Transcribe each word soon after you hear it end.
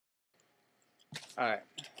Alright.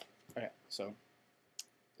 Okay, so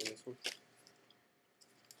This one.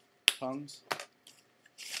 tongues.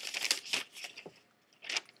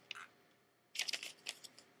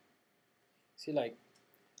 See, like,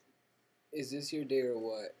 is this your day or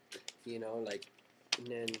what? You know, like, and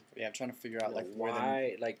then Yeah, I'm trying to figure out like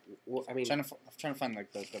why, like, I mean, I'm trying to find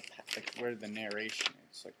like the like where the narration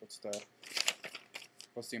is. Like, what's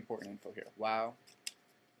the important info here? Wow,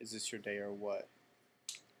 is this your day or what?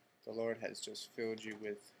 The Lord has just filled you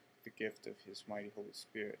with the gift of His mighty Holy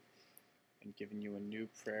Spirit and given you a new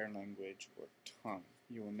prayer language or tongue.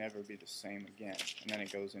 You will never be the same again. And then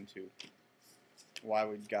it goes into why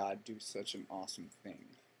would God do such an awesome thing?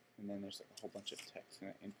 And then there's like a whole bunch of text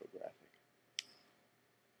and an infographic.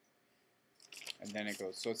 And then it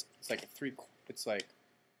goes, so it's like it's like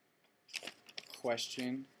a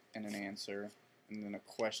question and an answer, and then a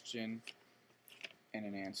question and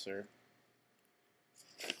an answer.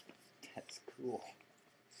 That's cool.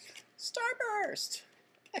 Starburst!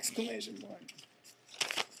 Exclamation point.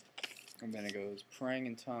 And then it goes, praying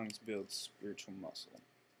in tongues builds spiritual muscle.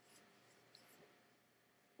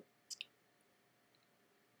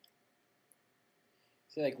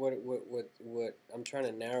 see, like, what I'm trying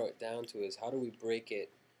to narrow it down to is how do we break it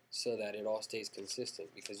so that it all stays consistent?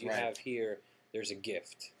 Because you have here, there's a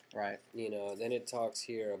gift. Right. You know, then it talks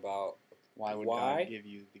here about why would God give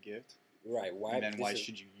you the gift? Right. Why? And then why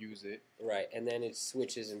should you use it? Right. And then it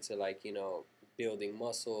switches into, like, you know, building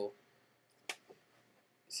muscle.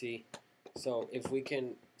 See? So if we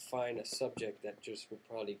can find a subject that just would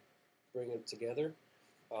probably bring them together.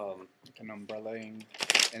 Like an umbrellaing.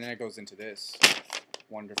 And then it goes into this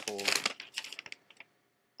wonderful,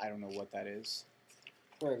 I don't know what that is.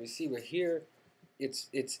 Right. We see, but here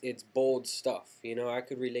it's bold stuff. You know, I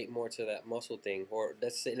could relate more to that muscle thing, or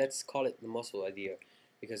let's call it the muscle idea,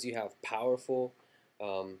 because you have powerful,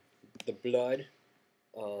 the blood,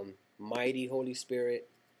 mighty Holy Spirit.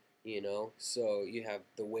 You know, so you have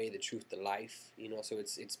the way, the truth, the life. You know, so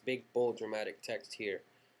it's big, bold, dramatic text here.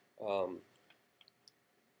 I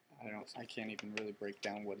can't even really break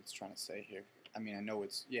down what it's trying to say here. I mean, I know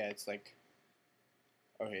it's like,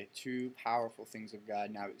 okay, two powerful things of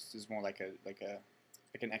God. Now this is more like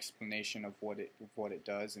an explanation of what it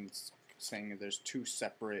does, and it's saying that there's two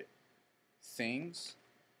separate things.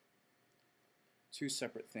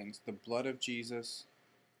 The blood of Jesus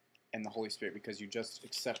and the Holy Spirit, because you just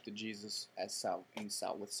accepted Jesus as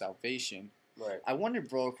with salvation. Right. I wonder,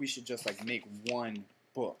 bro, if we should just like make one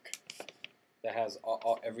book that has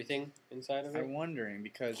everything inside of it. I'm wondering,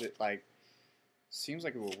 because it like seems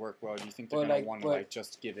like it will work well. Do you think they're gonna want to like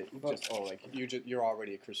just give it like you're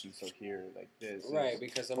already a Christian, so here like this? Right.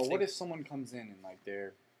 Because but what if someone comes in and like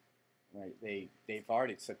they've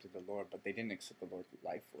already accepted the Lord, but they didn't accept the Lord through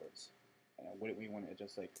life force? Wouldn't we want to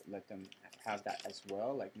just like let them have that as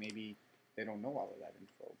well? Like maybe they don't know all of that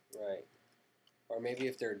info. Right. Or maybe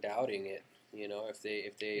if they're doubting it, you know, if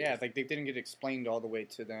they like they didn't get explained all the way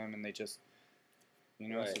to them, and they just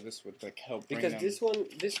so this would like help bring because them. this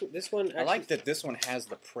one actually, I like that this one has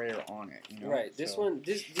the prayer on it. You know? Right. This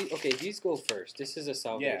okay. These go first. This is a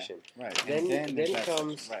salvation. Yeah, right. Then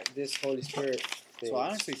comes this Holy Spirit thing. So I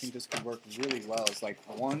honestly think this could work really well. It's like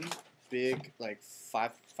one big like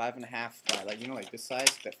 5.5 by like like this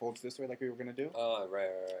size that folds this way like we were gonna do. Oh, right.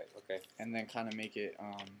 Okay. And then kind of make it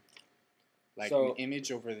like an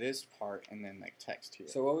image over this part, and then like text here.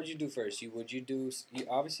 So what would you do first? You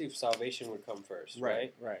obviously salvation would come first,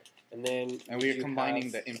 right? Right. And then we're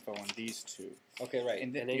combining the info on these two. Okay, right.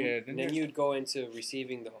 And then you'd go into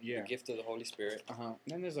receiving the gift of the Holy Spirit. And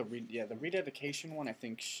then there's the rededication one. I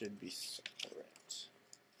think should be separate.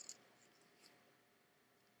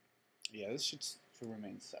 Yeah, this should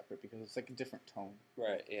remain separate because it's like a different tone.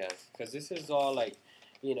 Right. Yeah. Because this is all like,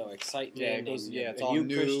 excitement. Yeah, it goes. It's all new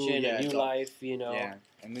new. Christian, a new life. Yeah,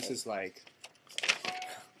 and this is like.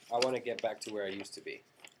 I want to get back to where I used to be.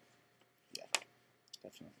 Yeah,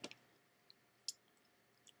 definitely.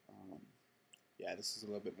 Yeah, this is a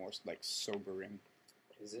little bit more like sobering.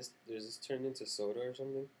 Does this turn into soda or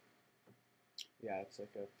something? Yeah, it's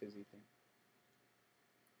like a fizzy thing.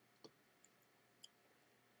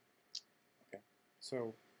 Okay,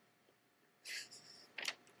 so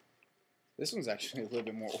this one's actually a little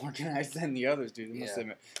bit more organized than the others, dude. It must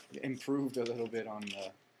have improved a little bit on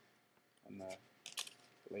the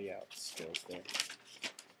layout skills there.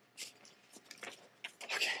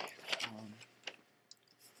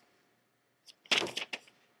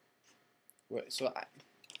 So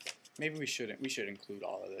maybe we should include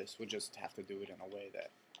all of this. We'll just have to do it in a way that,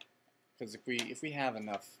 because if we have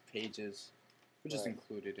enough pages, We'll just Right.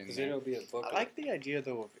 include it in Because there. it'll be a book. I like the idea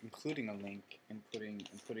though of including a link and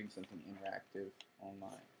putting something interactive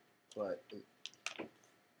online, but I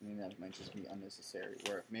mean that might just be unnecessary.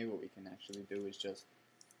 Or maybe what we can actually do is just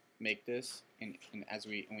make this and as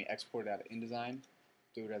we export it out of InDesign,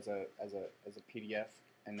 do it as a PDF,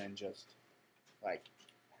 and then just like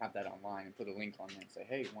have that online and put a link on there and say,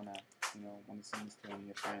 hey, wanna send this to one of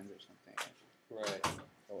your friends or something. Right.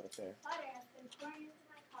 Throw it up there.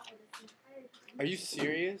 Are you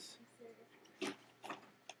serious?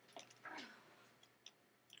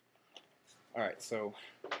 All right, so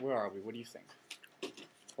where are we? What do you think?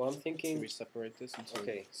 Well, I'm thinking. Should we separate this into?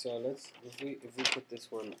 Okay, so let's if we put this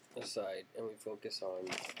one aside and we focus on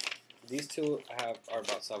these two are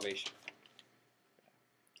about salvation.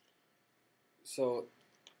 So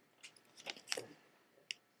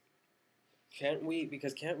can't we?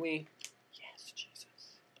 Yes,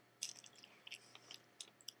 Jesus.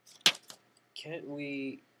 Can't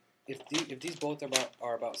we? If these both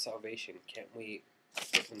are about salvation, can't we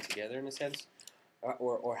put them together in a sense?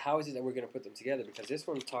 Or how is it that we're going to put them together? Because this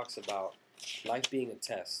one talks about life being a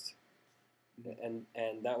test, and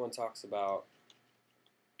that one talks about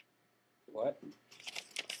what?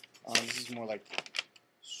 This is more like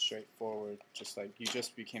straightforward, just like you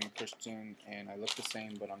just became a Christian and I look the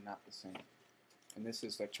same but I'm not the same. And this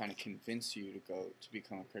is like trying to convince you to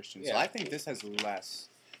become a Christian. Yeah. So I think this has less.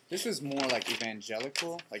 This is more like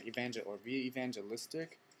evangelical, like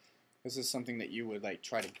evangelistic. This is something that you would like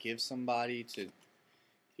try to give somebody to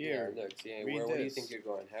here. Yeah, look, see, read where do you this. think you're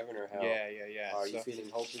going, heaven or hell? Yeah. Are you feeling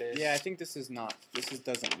hopeless? Yeah, I think this is not.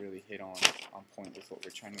 Doesn't really hit on point with what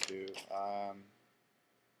we're trying to do. Yeah,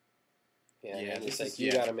 Yeah, and it's this like is- you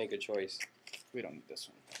yeah. got to make a choice. We don't need this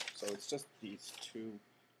one. So it's just these two.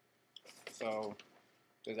 So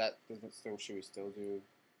should we still do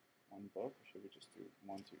one book, or should we just do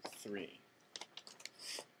 1, 2, 3?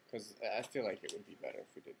 Because I feel like it would be better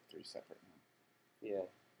if we did 3 separate now. Yeah.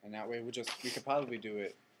 And that way we could probably do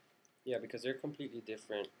it. Yeah, because they're completely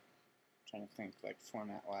different. Trying to think like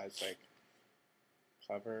format wise, like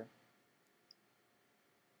cover,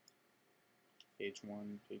 page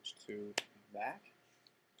 1, page 2, and back.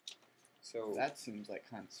 So That seems like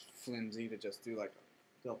kind of flimsy to just do like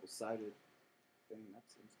a double-sided thing. That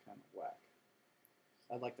seems kind of whack.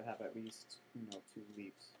 I'd like to have at least 2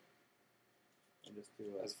 leaves. And just do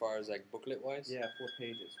as far as like booklet wise? yeah, 4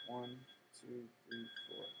 pages. 1, 2, 3,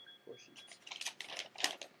 4 sheets.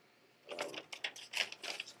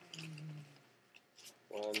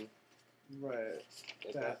 One. Right.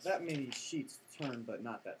 Like That many sheets turn, but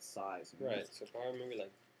not that size. Right. So probably maybe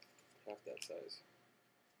like half that size.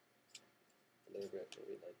 A little bit,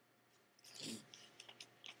 maybe like.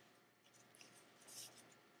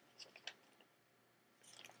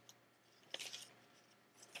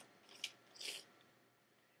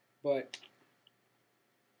 But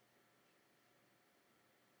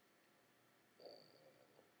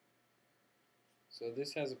so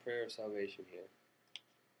this has a prayer of salvation here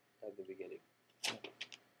at the beginning.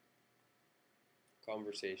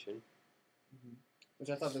 Conversation. Which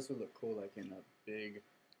I thought this would look cool, like in a big,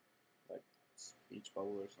 like speech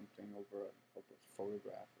bubble or something over a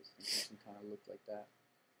photograph. I was thinking some kind of look like that.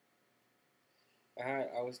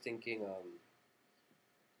 I was thinking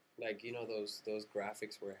like those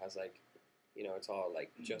graphics where it has like it's all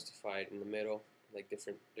like justified in the middle, like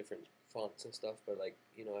different fonts and stuff, but like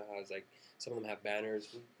it has like some of them have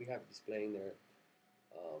banners. We have it displaying there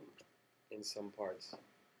in some parts.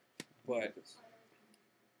 But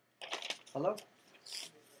Hello?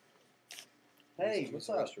 Hey, what's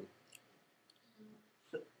the up? restroom?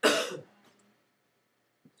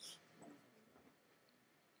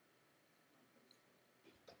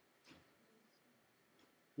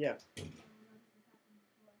 Yeah.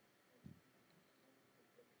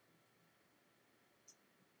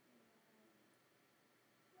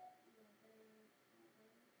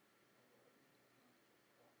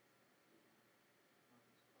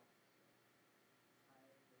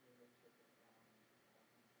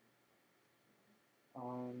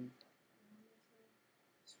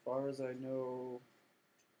 As far as I know,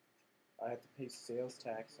 I have to pay sales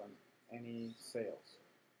tax on any sales.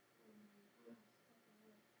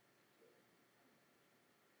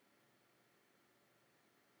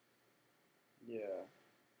 Yeah.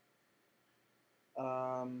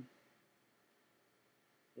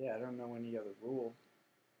 Yeah, I don't know any other rule.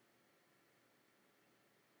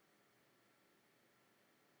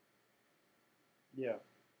 Yeah.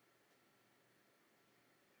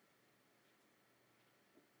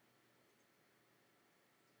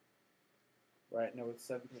 Right, no, it's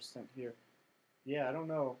 7% here. Yeah, I don't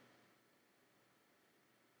know.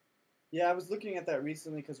 Yeah, I was looking at that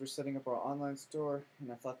recently because we're setting up our online store,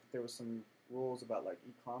 and I thought that there was some rules about like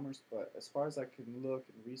e-commerce, but as far as I can look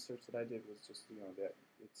and research that I did was just that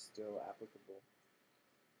it's still applicable,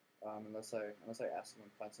 unless I ask them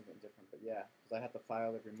and find something different. But yeah, because I have to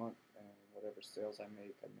file every month, and whatever sales I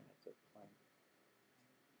make, I may have to claim.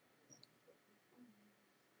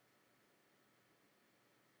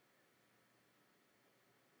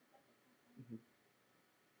 Hmm.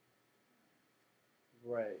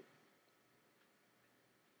 Right.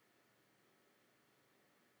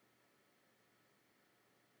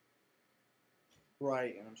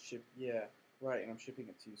 Right, and yeah, right, and I'm shipping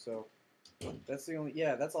it to you. So that's the only,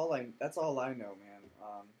 yeah, that's all I know, man.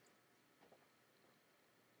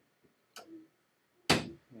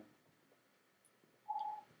 Yeah.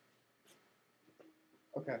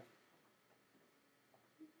 Okay.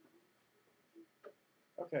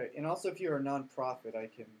 Okay, and also if you're a nonprofit, I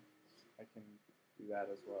can do that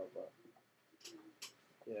as well. But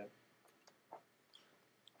yeah.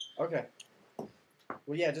 Okay.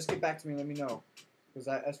 Well, yeah, just get back to me. Let me know, because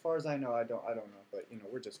as far as I know, I don't know. But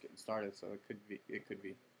we're just getting started, so it could be. It could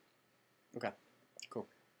be. Okay. Cool.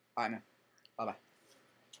 All right, man. Bye bye.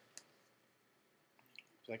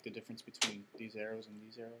 Do you like the difference between these arrows and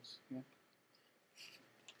these arrows? Yeah.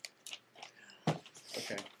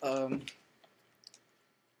 Okay.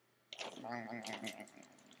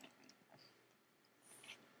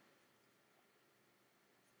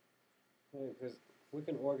 Because we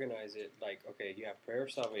can organize it like, okay, you have prayer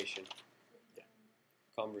of salvation, Yeah.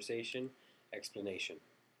 conversation, explanation.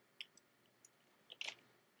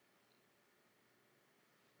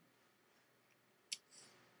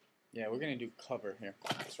 Yeah, we're gonna do cover here.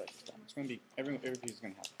 Let's write this down. It's gonna be everybody's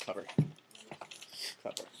gonna have cover.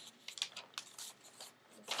 Cover.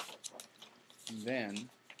 And then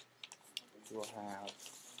we'll have.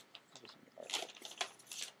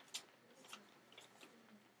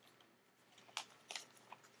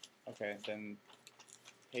 Okay, then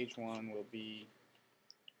page 1 will be.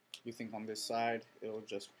 You think on this side it'll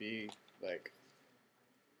just be like.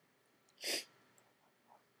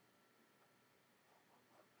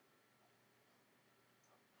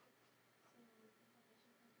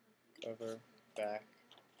 Cover, back,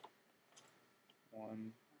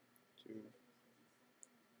 1, 2,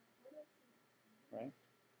 right?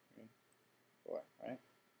 3, 4, right?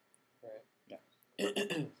 Right. Yeah.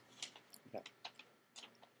 Okay.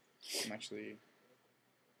 I'm actually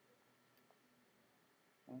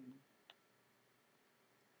 1,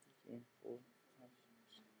 2, 3, 4, 5,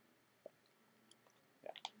 6.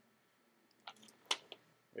 Yeah.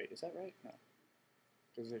 Wait, is that right? No,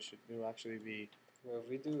 because it will actually be. Well, if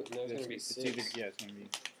we do, no, it's going to be It's 6. either, yeah, it's gonna be.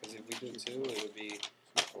 Because if we do 2, it would be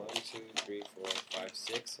 1, 2, 3, 4, 5,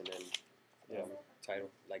 6, and then Yeah.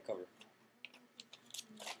 title, like cover.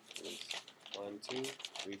 1, 2,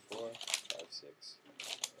 3, 4, 5, 6,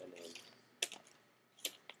 and then.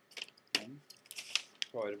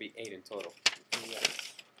 Oh, it'll be 8 in total. Yeah.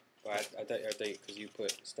 Well, I thought because you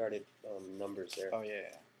put started numbers there. Oh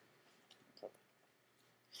yeah. Okay.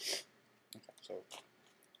 Okay. So.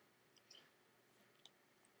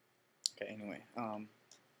 Okay. Anyway.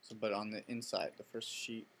 So, but on the inside, the first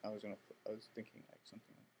sheet, I was thinking like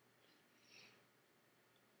something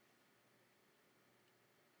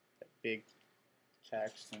like big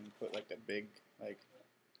text and put like the big like.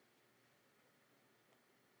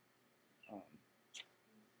 Um,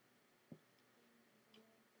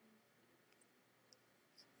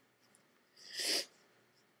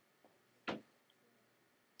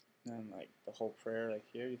 and like the whole prayer like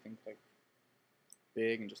here, you think like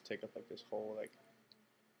big and just take up like this whole like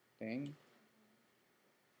thing,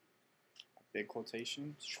 big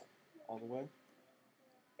quotation all the way,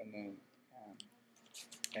 and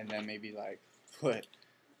then maybe like put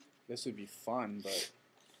this would be fun, but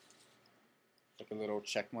like a little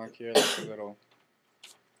check mark here, like a little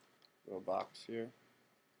box here,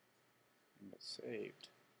 and it's saved.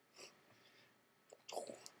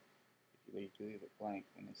 You leave it blank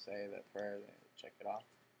when they say that prayer, they check it off.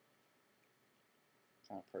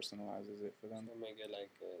 Kind of personalizes it for them. So make it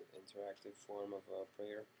like an interactive form of a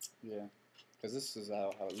prayer. Yeah, because this is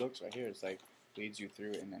how it looks right here. It's like leads you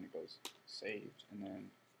through it, and then it goes saved, and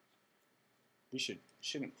then we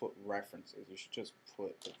shouldn't put references. We should just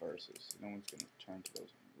put the verses. No one's gonna turn to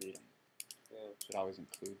those and read them. Yeah. Should always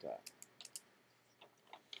include that.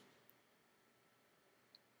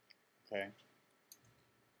 Okay.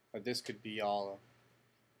 But this could be all.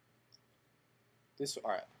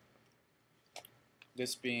 Alright.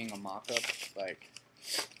 This being a mock-up, like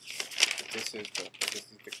this is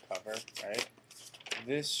the cover, right?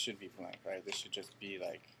 This should be blank, right? This should just be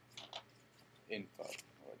like info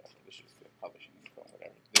or whatever. This should publishing info,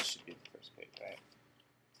 whatever. This should be the first page, right?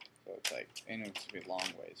 So it's like, and it's a bit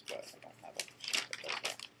long ways, but I don't have a sheet that does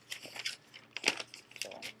that. So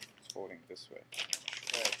it's folding this way.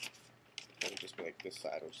 Right. It'll just be like this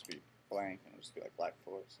side will just be blank, and it'll just be like Black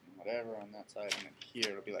Forest and whatever on that side, and then here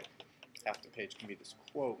it'll be like half the page can be this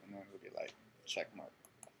quote, and then it'll be like check mark.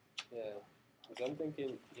 Yeah. Because I'm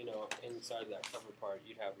thinking, you know, inside that cover part,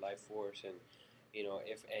 you'd have Life Force and, you know,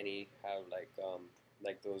 if any, have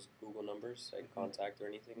like those Google numbers, like contact or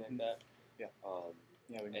anything like that. Yeah.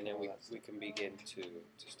 Yeah, and then we can begin to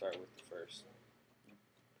start with the first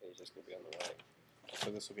page that's going to be on the right.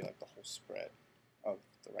 So this will be like the whole spread of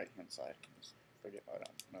the right hand side. Just forget about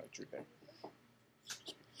another drew there. The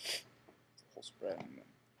whole spread, and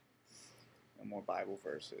then more Bible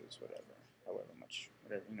verses, whatever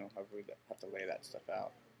you know, however we have to lay that stuff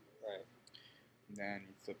out. Right. And then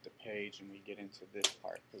you flip the page and we get into this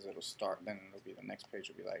part because it'll start. Then it'll be the next page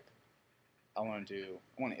will be like, I want to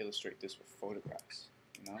illustrate this with photographs.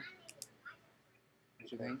 You know? What do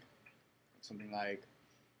you think? Something like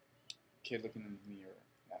kid looking in the mirror.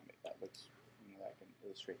 That looks, you know, that can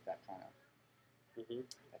illustrate that kind of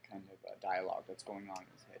dialogue that's going on in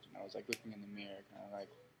his head. You know, it's like looking in the mirror, kind of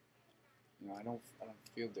like, you know, I don't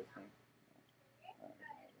feel different.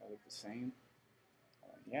 I look the same.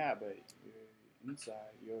 Yeah, but inside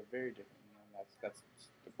you're very different. You know, that's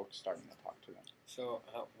the book starting to talk to them. So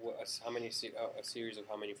how many a series of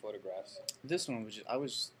how many photographs? This one was just,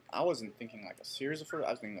 I wasn't thinking like a series of photographs.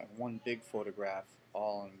 I was thinking like one big photograph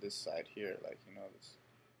all on this side here, like, you know, this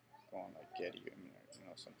going like Getty or you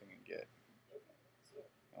know, something in Get.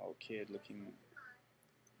 Oh, kid looking in the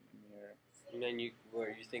mirror. And then were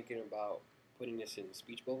you thinking about putting this in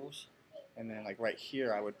speech bubbles? And then like right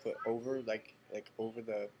here, I would put over like over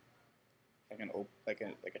the like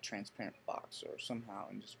a transparent box or somehow,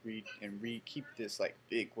 and just read keep this like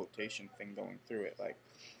big quotation thing going through it. Like,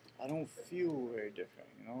 I don't feel very different,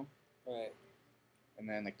 you know. Right. And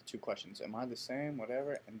then like the two questions: Am I the same?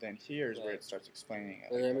 Whatever. And then here's where it starts explaining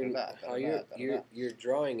it. Like, I mean, how you're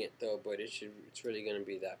drawing it though, but it's really going to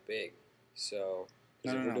be that big. So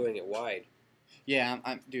because if we're doing it wide. Yeah,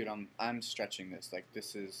 I'm stretching this. Like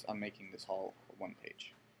I'm making this all one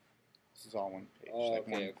page. This is all one page. Oh, like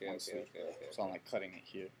okay. So I'm like cutting it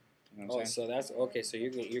here. You know what I'm saying? So that's okay. So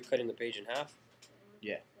you're cutting the page in half.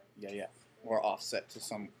 Yeah. Or offset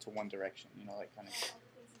to one direction. You know, like kind of.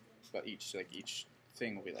 But each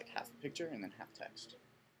thing will be like half a picture and then half text.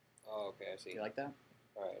 Oh, okay. I see. You like that?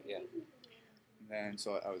 All right. Yeah. And then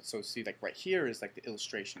so see, like right here is like the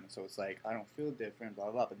illustration. So it's like, I don't feel different,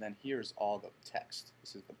 blah blah. But then here's all the text.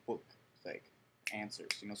 This is the book, like answers.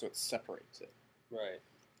 You know, so it separates it. Right.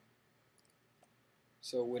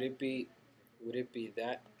 So would it be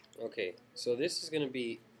that? Okay. So this is gonna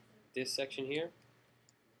be this section here.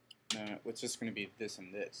 No, it's just gonna be this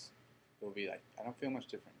and this. It'll be like, I don't feel much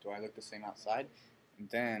different. Do I look the same outside? And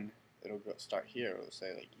then it'll start here. It'll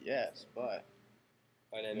say like, yes, but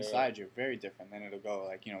inside you're very different. Then it'll go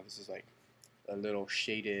like, you know, this is like a little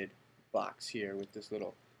shaded box here with this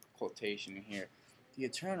little quotation in here. The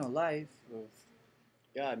eternal life of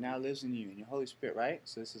God now lives in you and your Holy Spirit, right?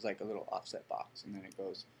 So this is like a little offset box, and then it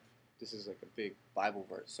goes, this is like a big Bible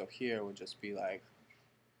verse. So here would just be like,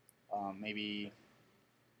 maybe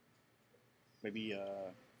it's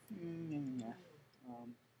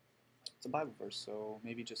a Bible verse, so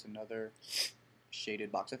maybe just another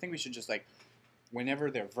shaded box. I think we should just like,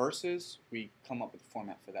 whenever they're verses, we come up with a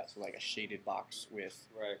format for that. So like a shaded box with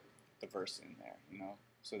the verse in there, you know,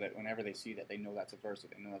 so that whenever they see that, they know that's a verse, they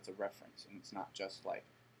know that's a reference, and it's not just like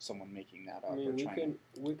someone making that up. I mean,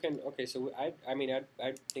 we can. Okay, so I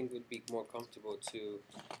think we'd be more comfortable to,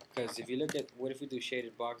 because if you look at what if we do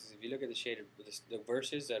shaded boxes? If you look at the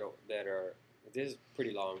verses that are. This is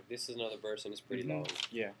pretty long. This is another verse, and it's pretty long.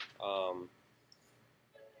 Yeah.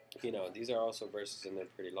 You know, these are also verses, and they're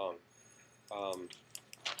pretty long.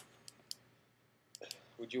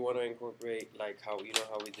 Would you want to incorporate like how we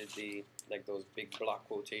did those big block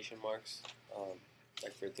quotation marks,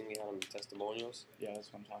 like for the thing we had on the testimonials? Yeah, that's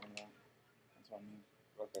what I'm talking about. That's what I mean.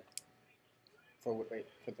 Okay.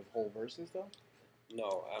 For the whole verses though?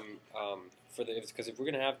 No, because if we're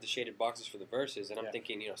gonna have the shaded boxes for the verses, and I'm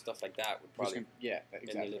thinking, you know, stuff like that would probably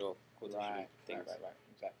exactly. Any little quotation things. Right,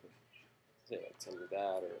 exactly. Say like something like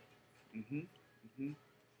that or.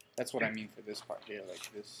 That's what I mean for this part here, like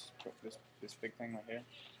this big thing right here.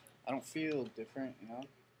 I don't feel different, you know.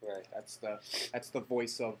 Right. That's the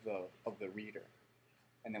voice of the reader,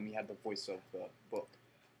 and then we have the voice of the book.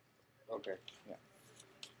 Okay. Yeah.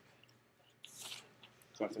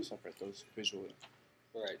 So I have to separate those visually.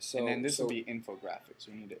 Right. So and then this will be infographics.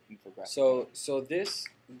 We need an infographic. So this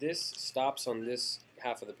stops on this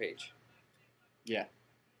half of the page. Yeah.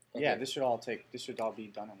 Okay. Yeah. This should all be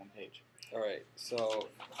done on one page. All right. So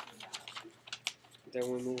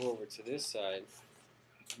then we move over to this side.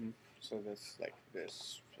 Mm-hmm. So this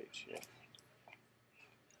this page here.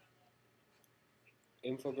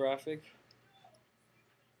 Infographic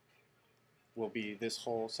Will be this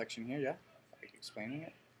whole section here. Yeah. Like explaining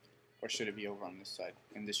it, or should it be over on this side?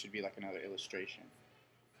 And this should be like another illustration.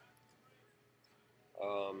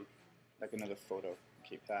 Like another photo.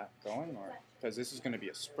 Keep that going, or because this is going to be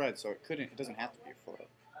a spread, so it doesn't have to be a photo.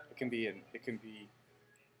 It can be an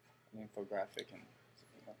infographic, and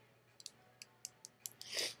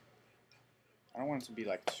I don't want it to be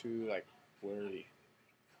like too like wordy.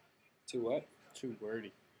 Too what? Too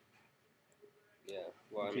wordy. Yeah.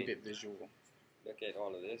 Well, keep it visual. Look at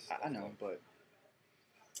all of this. I know, but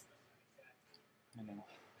I know.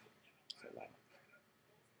 It's a lot.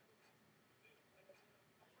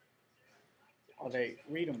 Oh, they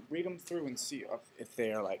read them through and see if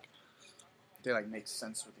they are like they like make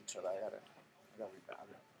sense with each other. I gotta read that.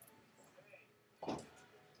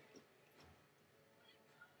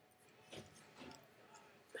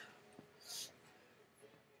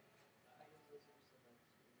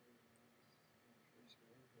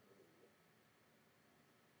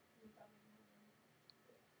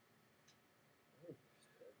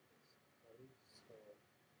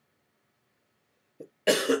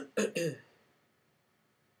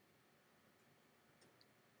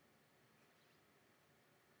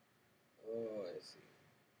 Oh, I see.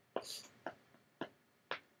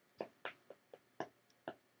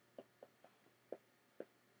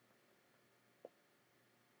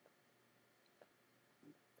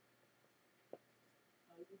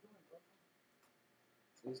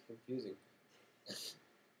 This is confusing.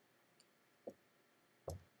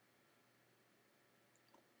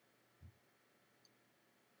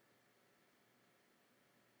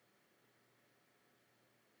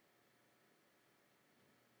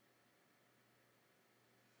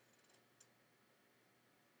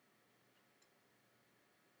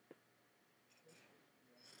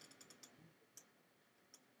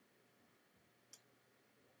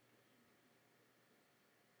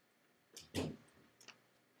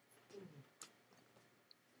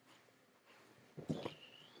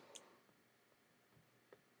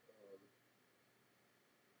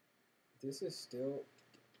 This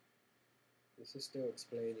is still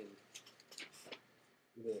explaining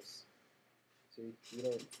this. So you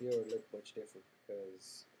don't feel or look much different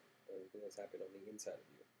because everything that's happened on the inside of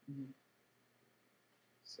you. Mm-hmm.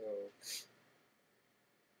 So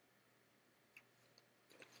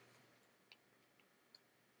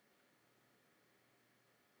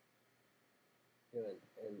yeah,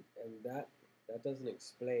 and that doesn't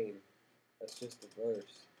explain. That's just a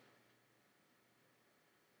verse.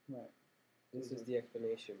 Right. This is the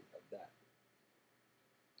explanation of that.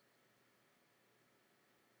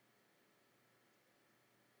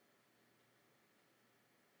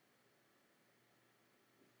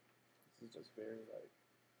 This is just very like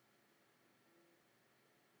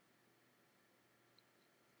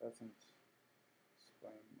doesn't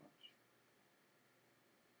explain much.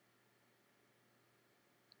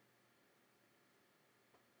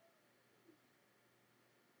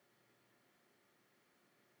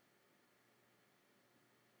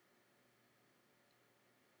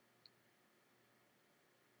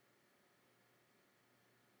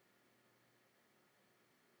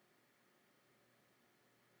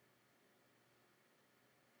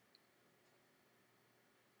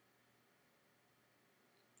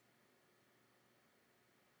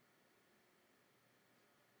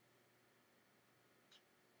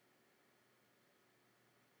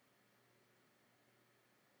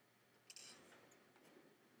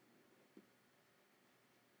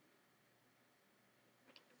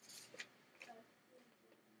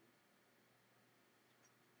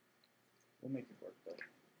 We'll make it work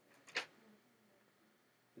though.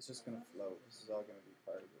 It's just gonna flow. This is all gonna be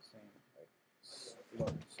part of the same like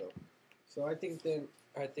flow. So I think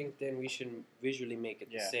then we should visually make it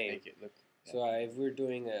the same. Make it look. Yeah. So if we're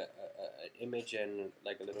doing an image and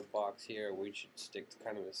like a little box here, we should stick to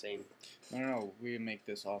kind of the same. No. We make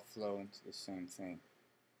this all flow into the same thing.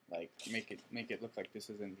 Like make it look like this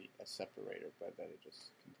isn't a separator, but that it just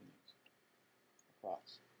continues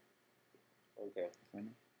across. Okay. You know?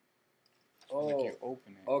 Oh, like you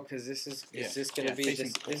open it. Oh, because this is gonna be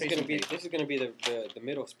facing, this is gonna be the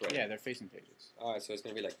middle spread. Yeah, they're facing pages. All right, so it's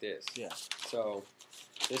gonna be like this. Yeah. So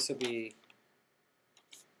this will be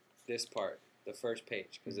this part, the first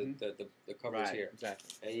page, because the cover's here. Exactly.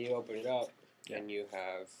 And you open it up. Yeah. And you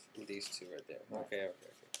have these two right there. Right. Okay.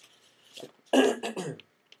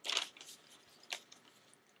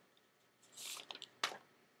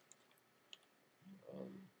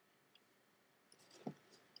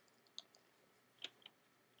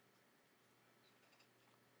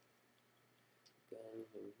 Down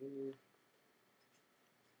here.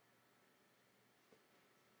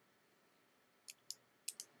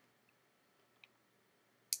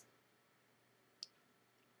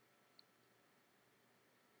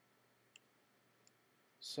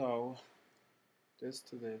 So, this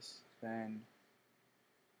to this, then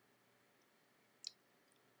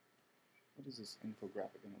what is this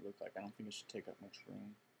infographic going to look like? I don't think it should take up much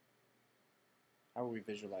room. How are we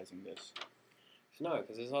visualizing this? No,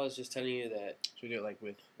 because it's always just telling you that. Should we do it like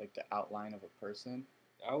with like the outline of a person?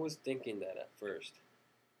 I was thinking that at first.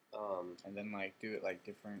 And then like do it like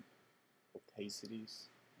different opacities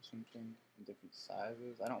or something, different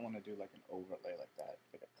sizes. I don't want to do like an overlay like that,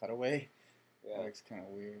 like a cutaway. Yeah. That looks kind of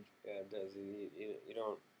weird. Yeah, it does. You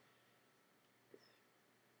don't.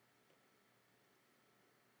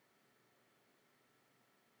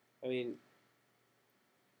 I mean,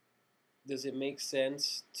 does it make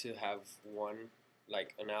sense to have one,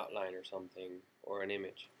 like an outline or something, or an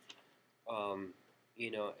image, and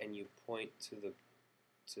you point to the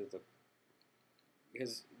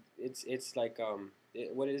because it's like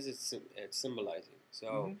what it is it's symbolizing.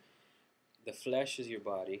 So the flesh is your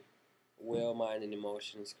body, will, mind, and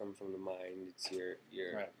emotions come from the mind. It's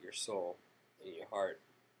Right. your soul, and your heart.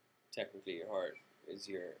 Technically, your heart is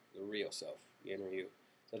the real self, the inner you.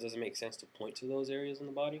 So does it make sense to point to those areas in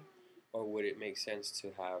the body, or would it make sense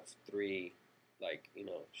to have three, like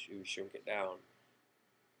shrink it down?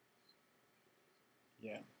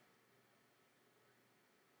 Yeah.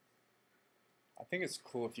 I think it's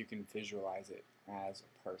cool if you can visualize it as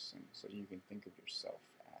a person, so you can think of yourself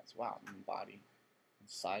as, wow, my body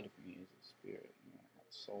inside of me is a spirit, I have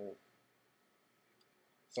a soul.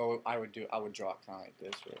 So I would draw it kind of like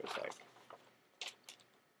this, where it's like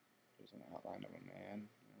there's an outline of a man.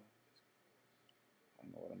 I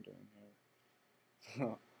don't know what I'm doing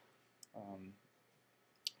here.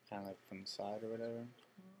 Kind of like from the side or whatever,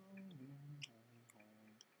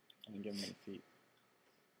 and then give him 8 feet.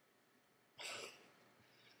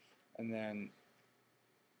 And then.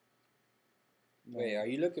 Wait, are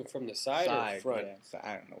you looking from the side or front? Yeah, so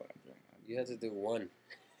I don't know what I'm doing. You have to do one.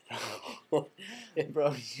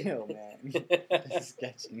 Bro, chill, man. Just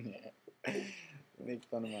sketching here. Make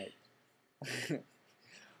fun of my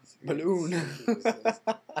balloon.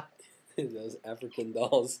 Those African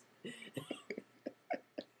dolls.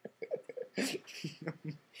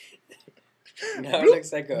 Now it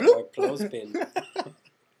looks like a clothespin.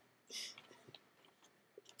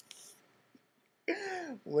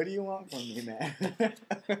 What do you want from me, man?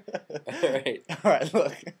 Alright. Alright,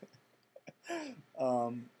 look.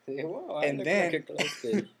 Whoa, I and look then like a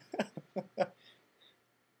clothespin.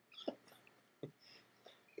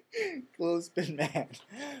 clothespin man.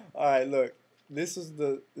 Alright, look. This is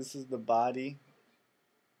the body.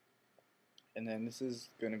 And then this is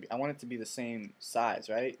gonna be, I want it to be the same size,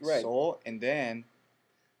 right? Right. Soul, and then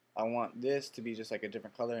I want this to be just like a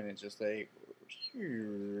different color, and it's just like,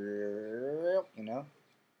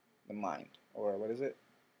 the mind, or what is it?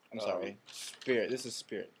 I'm sorry, spirit. This is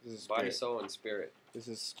spirit. This is spirit. Body, soul, and spirit. This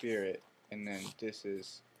is spirit, and then this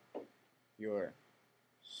is your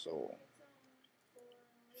soul.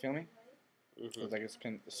 Feel me? Mm-hmm. It's like it's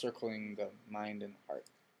circling the mind and heart.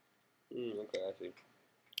 Okay, I see.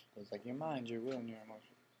 It's like your mind, your will, and your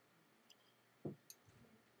emotions.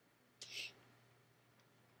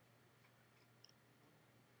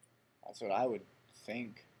 That's what I would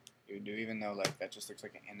think you would do, even though like that just looks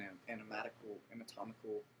like an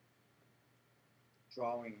anatomical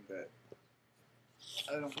drawing that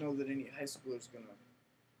I don't know that any high schooler's gonna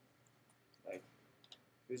like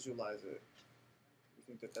visualize it. You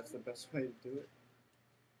think that that's the best way to do it?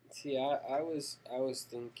 See, I was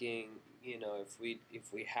thinking,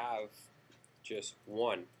 if we have just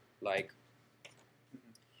one, like,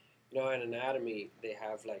 in anatomy they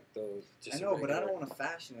have like those. Just I know, but I don't want to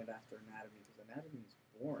fashion it after anatomy because anatomy is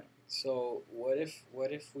boring. So what if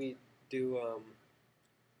we do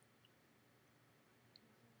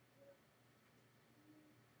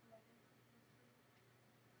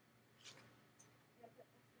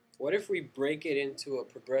what if we break it into a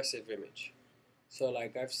progressive image? So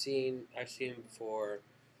like I've seen before,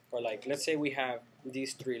 or like let's say we have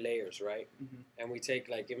these 3 layers, right? Mm-hmm. And we take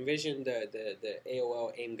like envision the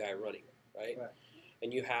AOL AIM guy running, right?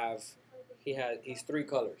 And you have he's 3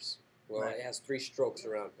 colors. Well, it has 3 strokes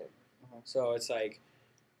around him. So it's like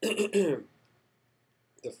the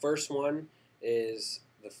first one is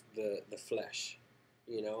the flesh,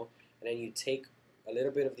 you know, and then you take a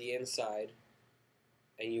little bit of the inside,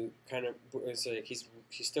 and you kind of so like he's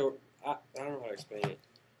still I don't know how to explain it.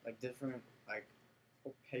 Like different like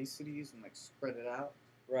opacities and like spread it out.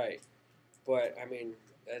 Right, but I mean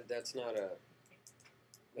that's not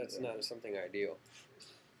something ideal.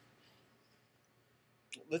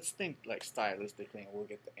 Let's think like stylistically, and we'll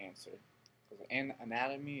get the answer. Because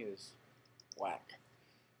anatomy is whack.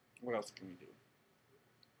 What else can we do?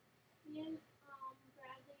 Me and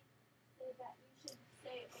Bradley say that you should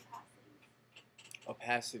say opacities.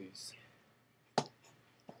 Opacities.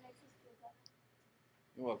 That makes us feel better.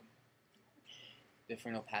 You're welcome.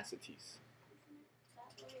 Different opacities. Isn't it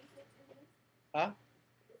that the way it is? Huh?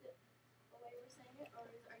 Is it the way we're saying it, or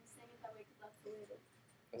are you saying it that way because that's the way it is?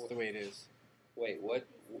 That's the way it is. Wait, what?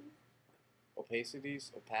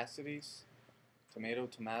 Opacities? Opacities. Tomato.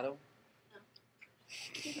 Nobody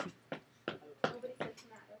said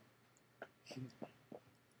tomato.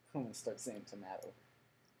 I'm gonna start saying tomato.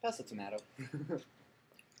 Pass a tomato.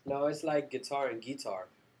 No, it's like guitar and guitar.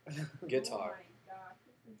 Guitar. Oh my gosh.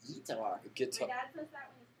 Guitar. Guitar. My dad says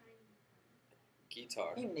that when he's trying to be funny.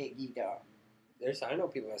 Guitar. You make guitar. I know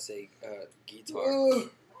people that say guitar.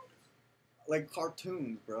 Like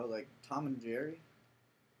cartoons, bro. Like Tom and Jerry.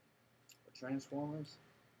 Or Transformers.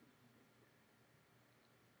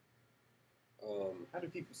 How do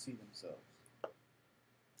people see themselves?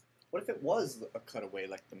 What if it was a cutaway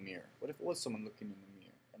like the mirror? What if it was someone looking in the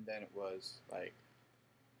mirror and then it was like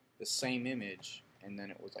the same image and then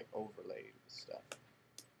it was like overlaid with stuff?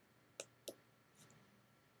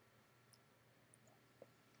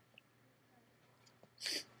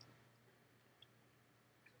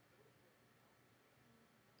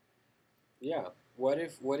 Yeah. What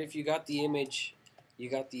if you got the image,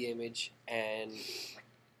 and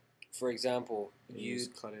for example, You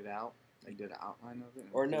just cut it out. They did an outline of it.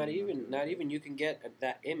 or not even you can get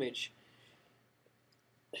that image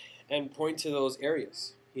and point to those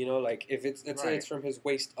areas. You know, like if it's let's say it's from his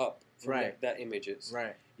waist up, from Right. that image is.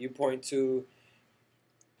 Right. You point to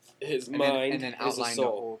his And mind, then his outline the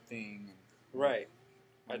soul. whole thing. Right.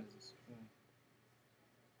 And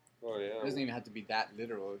Oh yeah. it doesn't even have to be that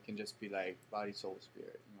literal. It can just be like body, soul,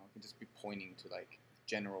 spirit. You know, it can just be pointing to like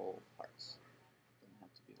general parts. It doesn't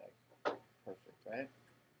have to be like perfect, right?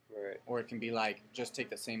 Right. Or it can be like just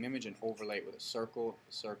take the same image and overlay it with a circle,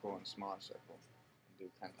 and smaller circle, and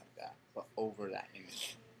do kind of like that, but over that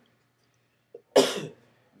image. And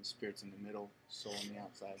the spirit's in the middle, soul on the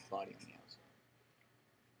outside, body on the outside.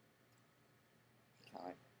 Kind of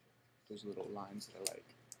like those little lines that are like.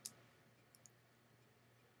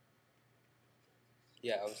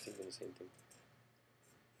 Yeah, I was thinking the same thing.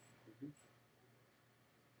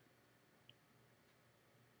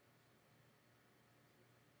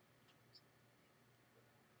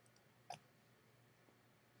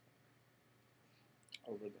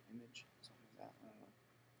 Over the image, something like that. I don't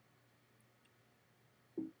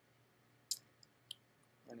know.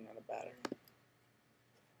 Running out of battery.